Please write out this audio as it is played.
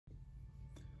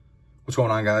What's going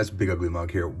on, guys? Big Ugly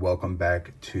Mug here. Welcome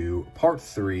back to part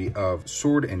 3 of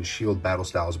Sword and Shield Battle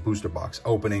Styles booster box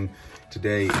opening.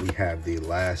 Today we have the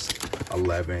last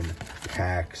 11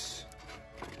 packs.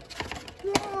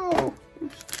 Whoa,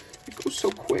 it goes so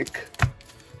quick.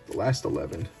 The last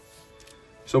 11.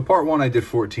 So part 1 I did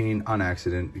 14 on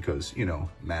accident because, you know,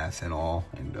 math and all,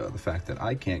 and the fact that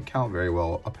I can't count very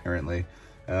well apparently.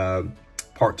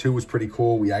 Part 2 was pretty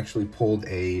cool. We actually pulled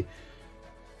a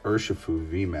Urshifu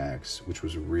VMAX, which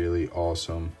was really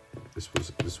awesome.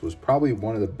 This was probably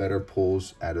one of the better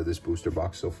pulls out of this booster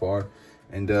box so far.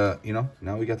 And you know,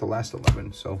 now we got the last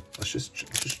 11. So let's just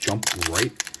jump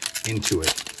right into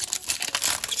it.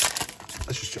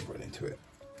 Let's just jump right into it.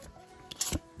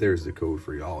 There's the code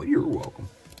for y'all. You're welcome.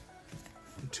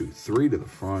 1, 2, 3 to the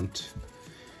front.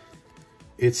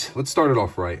 Let's start it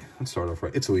off right. It's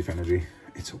a Leaf Energy.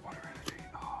 It's a Water Energy.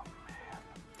 Oh man,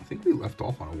 I think we left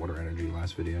off on a Water Energy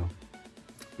last video.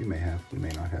 We may have, we may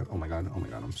not have. Oh my god,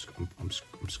 I'm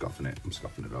scuffing it. I'm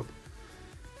scuffing it up.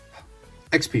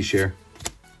 XP Share,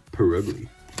 Perugly,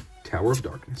 Tower of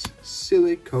Darkness,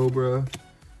 Silly Cobra,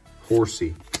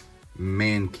 Horsey,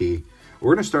 Mankey.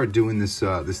 We're gonna start doing this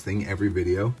this thing every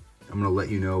video. I'm gonna let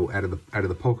you know out of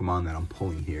the Pokemon that I'm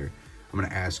pulling here. I'm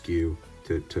gonna ask you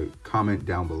to comment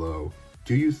down below.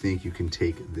 Do you think you can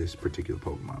take this particular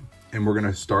Pokemon? And we're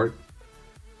gonna start.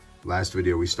 Last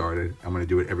video we started. I'm gonna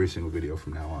do it every single video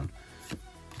from now on.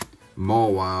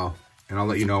 Mawile, and I'll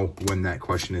let you know when that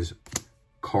question is.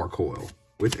 Carcoil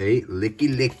with a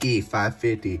Licky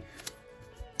 550.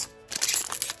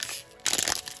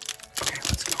 Okay,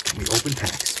 let's go. Can we open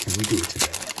packs? Can we do it today?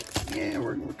 Yeah,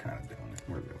 we're kind of doing it.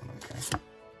 We're doing okay.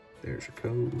 There's your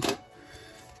code.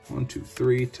 1, 2,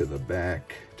 3 to the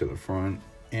back, to the front,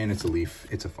 and it's a leaf.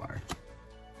 It's a fire.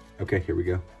 Okay, here we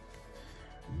go.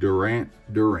 Durant,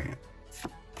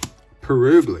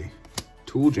 Perugly,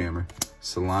 Tool Jammer,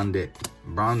 Salandit,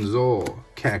 Bronzor,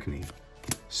 Cacney,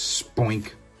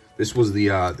 Spoink. This was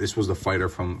the fighter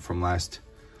from last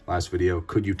video.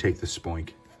 Could you take the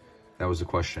Spoink? That was the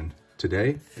question.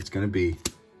 Today it's gonna be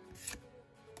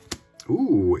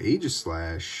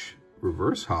Aegislash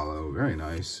reverse hollow, very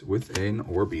nice, with an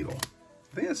Orbeetle.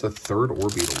 I think that's the 3rd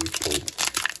Orbeetle we've pulled.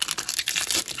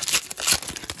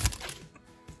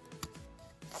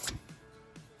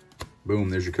 Boom,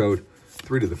 there's your code.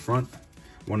 3 to the front.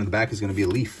 1 in the back is going to be a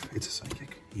leaf. It's a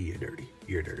psychic. You're dirty.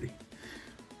 You're dirty.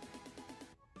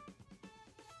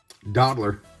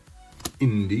 Doddler.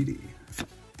 Indeedy.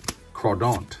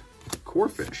 Crawdaunt.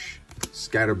 Corphish.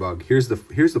 Scatterbug. Here's the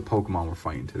Pokemon we're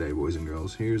fighting today, boys and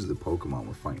girls. Here's the Pokemon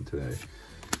we're fighting today.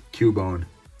 Cubone.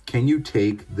 Can you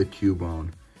take the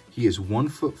Cubone? He is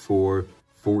 1'4",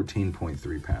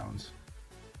 14.3 pounds.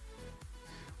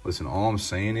 Listen, all I'm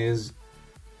saying is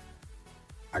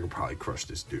I could probably crush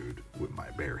this dude with my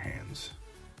bare hands.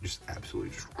 Just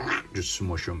absolutely just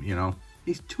smush him, you know?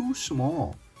 He's too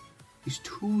small. He's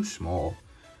too small.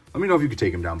 Let me know if you could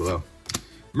take him down below.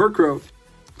 Murkrow.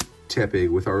 Tepig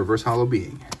with our reverse hollow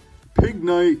being.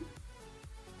 Pignite.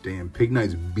 Damn,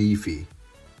 Pignite's beefy.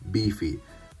 Beefy.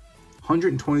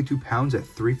 122 pounds at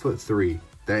 3'3".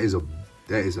 That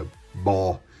is a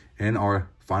ball. And our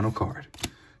final card.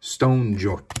 I'm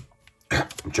joking.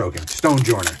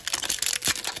 Stonejourner.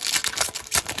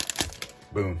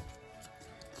 Boom.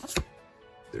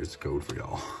 There's the code for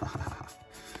y'all.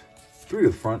 3 to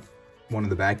the front. 1 in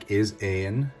the back is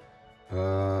an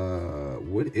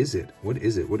what is it?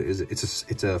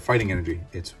 It's a fighting energy.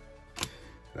 It's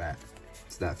that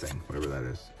thing, whatever that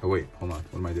is. Oh wait, hold on.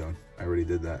 What am I doing? I already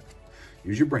did that.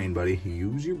 Use your brain, buddy.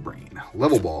 Use your brain.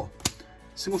 Level Ball.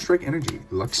 Single Strike Energy.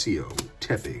 Luxio.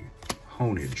 Tepig.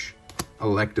 Honedge.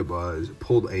 Electabuzz.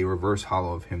 Pulled a reverse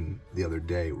hollow of him the other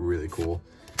day. Really cool.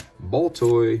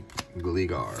 Baltoy,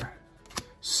 Gligar,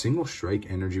 Single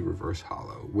Strike Energy reverse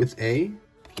hollow with a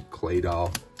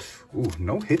Claydol. Ooh,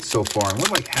 no hits so far. And we're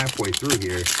like halfway through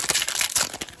here.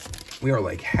 We are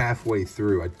like halfway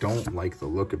through. I don't like the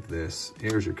look of this.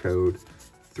 Here's your code.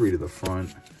 3 to the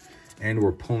front. And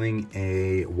we're pulling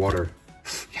a water.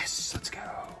 Yes, let's go.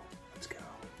 Let's go.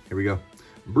 Here we go.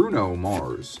 Bruno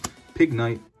Mars,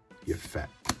 Pignite, you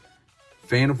fat.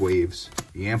 Fan of Waves,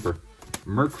 Yamper,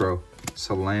 Murkrow,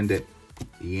 Salandit,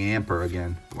 Yamper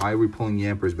again. Why are we pulling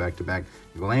Yampers back to back?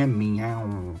 Glam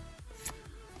Meow.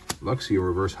 Luxio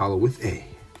reverse hollow with a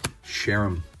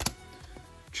Cherim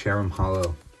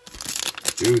hollow.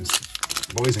 Dudes,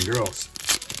 boys and girls,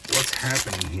 what's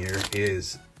happening here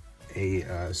is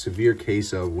a severe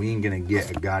case of we ain't gonna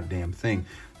get a goddamn thing.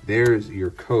 There's your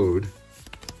code.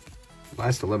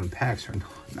 Last 11 packs are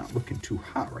not looking too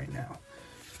hot right now.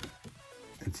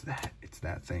 It's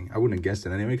that thing. I wouldn't have guessed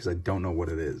it anyway because I don't know what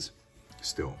it is.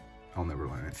 Still, I'll never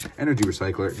learn it. Energy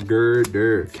Recycler,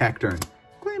 Girder, Cacturn,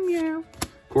 Glimmeow,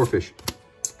 Corfish,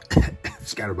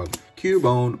 Scatterbug,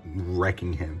 Cubone,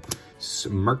 wrecking him.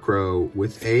 Murkrow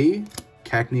with a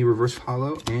Cacnea Reverse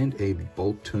Hollow and a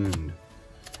Boltund.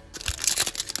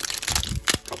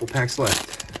 Couple packs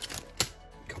left.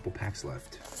 Couple packs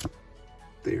left.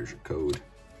 There's your code.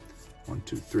 1,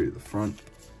 2, 3 to the front.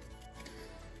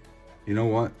 You know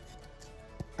what?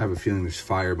 I have a feeling there's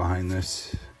fire behind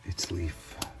this. It's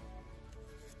Leaf.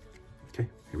 Okay,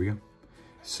 here we go.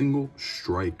 Single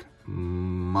strike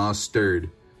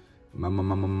mustard.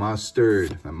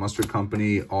 Mustard. That Mustard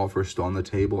Company offer still on the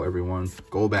table, everyone.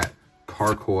 Golbat,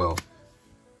 Carcoil,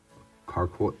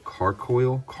 Carcoil,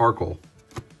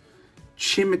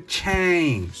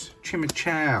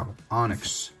 Chimichow,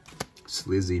 Onyx,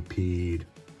 Slizzypede,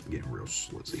 getting real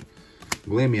slizzy.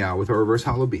 Glammeow with a reverse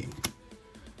hollow beam.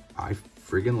 I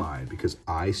friggin' lied because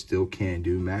I still can't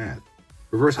do math.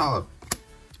 Reverse hollow.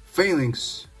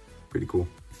 Phalanx, pretty cool.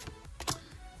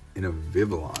 And a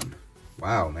Vivillon.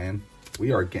 Wow, man. We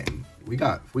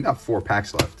got 4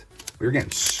 packs left. We're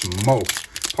getting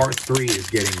smoked. Part 3 is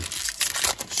getting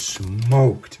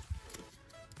smoked.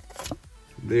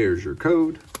 There's your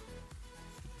code.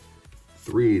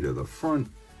 3 to the front.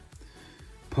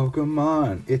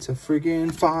 Pokemon, it's a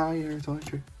friggin' fire. It's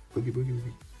electric. Boogie, boogie,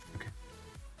 boogie. Okay.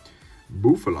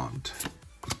 Bouffalant.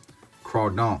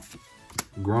 Crawdont.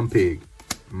 Grumpig.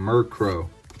 Murkrow.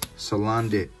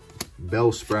 Salandit.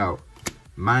 Bellsprout.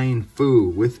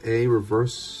 Mindfu with a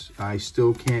reverse. I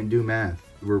still can't do math.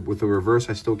 With a reverse,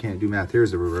 I still can't do math.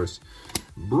 Here's the reverse.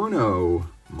 Bruno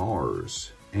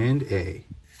Mars and a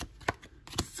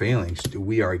Phalanx.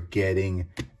 We are getting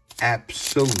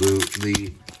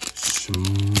absolutely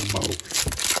smoked.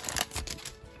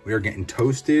 We are getting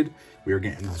toasted. We are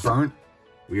getting burnt.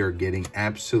 We are getting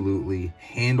absolutely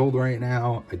handled right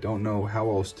now. I don't know how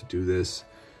else to do this.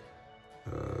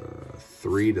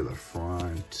 3 to the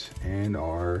front and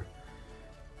our,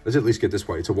 let's at least get this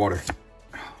white. It's a water.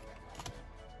 Okay.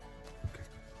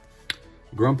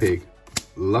 Grumpig,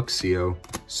 Luxio,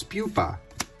 Spupa,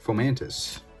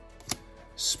 Fomantis,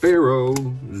 Sparrow,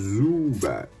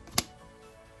 Zubat.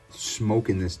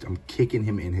 Smoking this, I'm kicking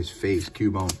him in his face.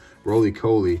 Cubone,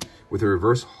 Roly-Coly with a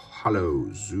reverse hollow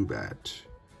Zubat.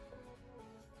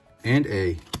 And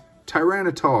a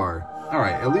Tyranitar. All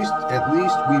right, at least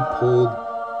we pulled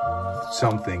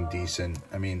something decent.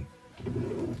 I mean,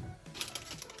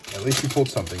 at least we pulled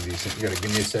something decent. You gotta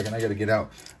give me a second. I gotta get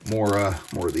out more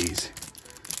of these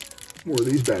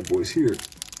bad boys here.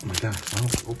 Oh my God, why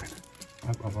don't you open?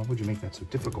 Why would you make that so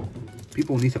difficult?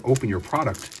 People need to open your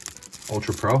product,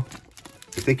 Ultra Pro.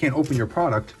 If they can't open your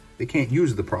product, they can't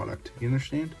use the product. You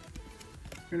understand?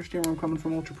 You understand where I'm coming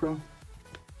from, Ultra Pro?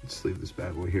 Let's leave this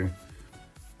bad boy here.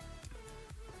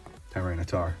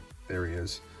 Tyranitar. There he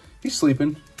is. He's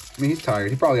sleeping. I mean, he's tired.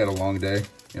 He probably had a long day,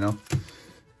 you know?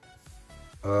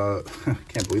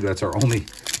 Can't believe that's our only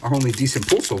decent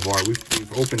pull so far. We've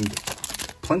opened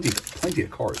plenty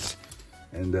of cards.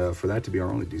 And for that to be our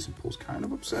only decent pull is kind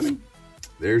of upsetting.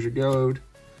 There's your code.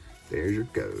 There's your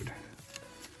code.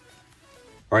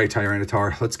 All right,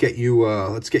 Tyranitar, let's get you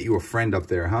a friend up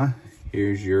there, huh?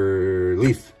 Here's your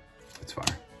Leaf. That's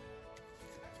fire.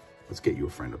 Let's get you a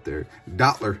friend up there.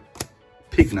 Dottler,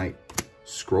 Pignite,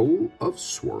 Scroll of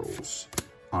Swirls,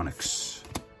 Onyx,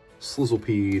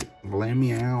 Slizzlepede,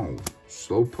 Glammeow,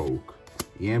 Slowpoke,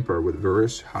 Yamper with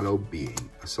Reverse Hollow Being,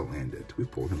 a Salandit. We've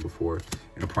pulled him before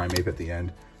in a Primeape at the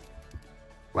end.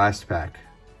 Last pack.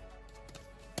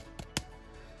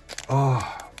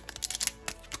 Oh,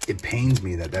 it pains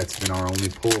me that that's been our only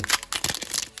pull.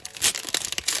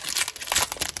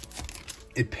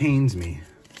 It pains me.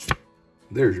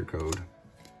 There's your code.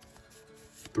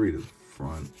 3 to the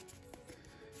front.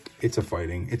 It's a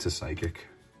fighting. It's a psychic.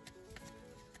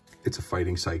 It's a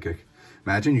fighting psychic.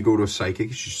 Imagine you go to a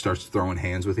psychic, she starts throwing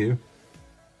hands with you.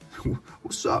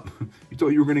 What's up? You thought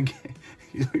you were gonna get?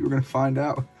 You thought you were gonna find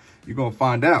out? You're gonna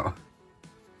find out.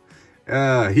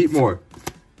 Heatmore.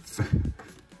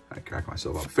 I crack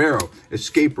myself up. Pharaoh,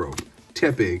 Escape Rope,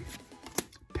 Tepig,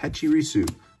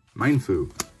 Pachirisu, Mindfu,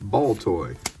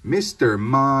 Baltoy, Mr.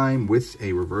 Mime with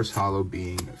a reverse hollow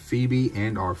being Phoebe,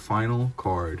 and our final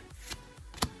card.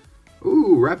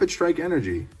 Ooh, Rapid Strike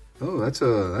Energy. Oh, that's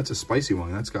a spicy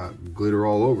one. That's got glitter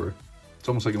all over. It's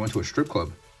almost like it went to a strip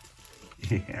club.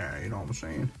 Yeah, you know what I'm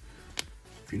saying?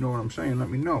 If you know what I'm saying, let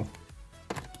me know.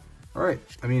 All right,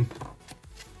 I mean,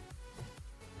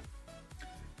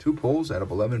 2 pulls out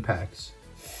of 11 packs.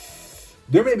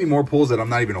 There may be more pulls that I'm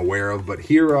not even aware of, but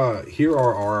here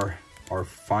are our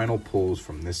final pulls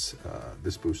from this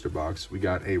this booster box. We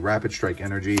got a Rapid Strike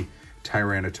Energy,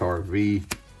 Tyranitar V,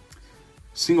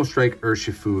 Single Strike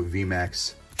Urshifu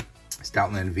VMAX,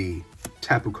 Stoutland V,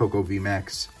 Tapu Koko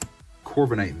VMAX,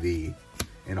 Corviknight V,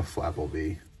 and a Flapple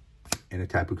V, and a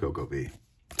Tapu Koko V.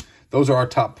 Those are our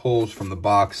top pulls from the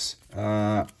box.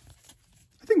 I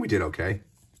think we did okay.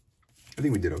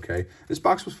 This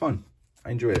box was fun.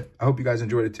 I enjoyed it. I hope you guys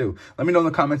enjoyed it too. Let me know in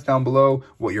the comments down below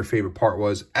what your favorite part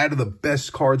was. Out of the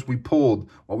best cards we pulled,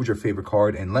 what was your favorite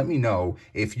card? And let me know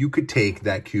if you could take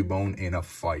that Cubone in a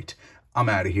fight. I'm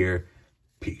out of here.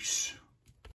 Peace.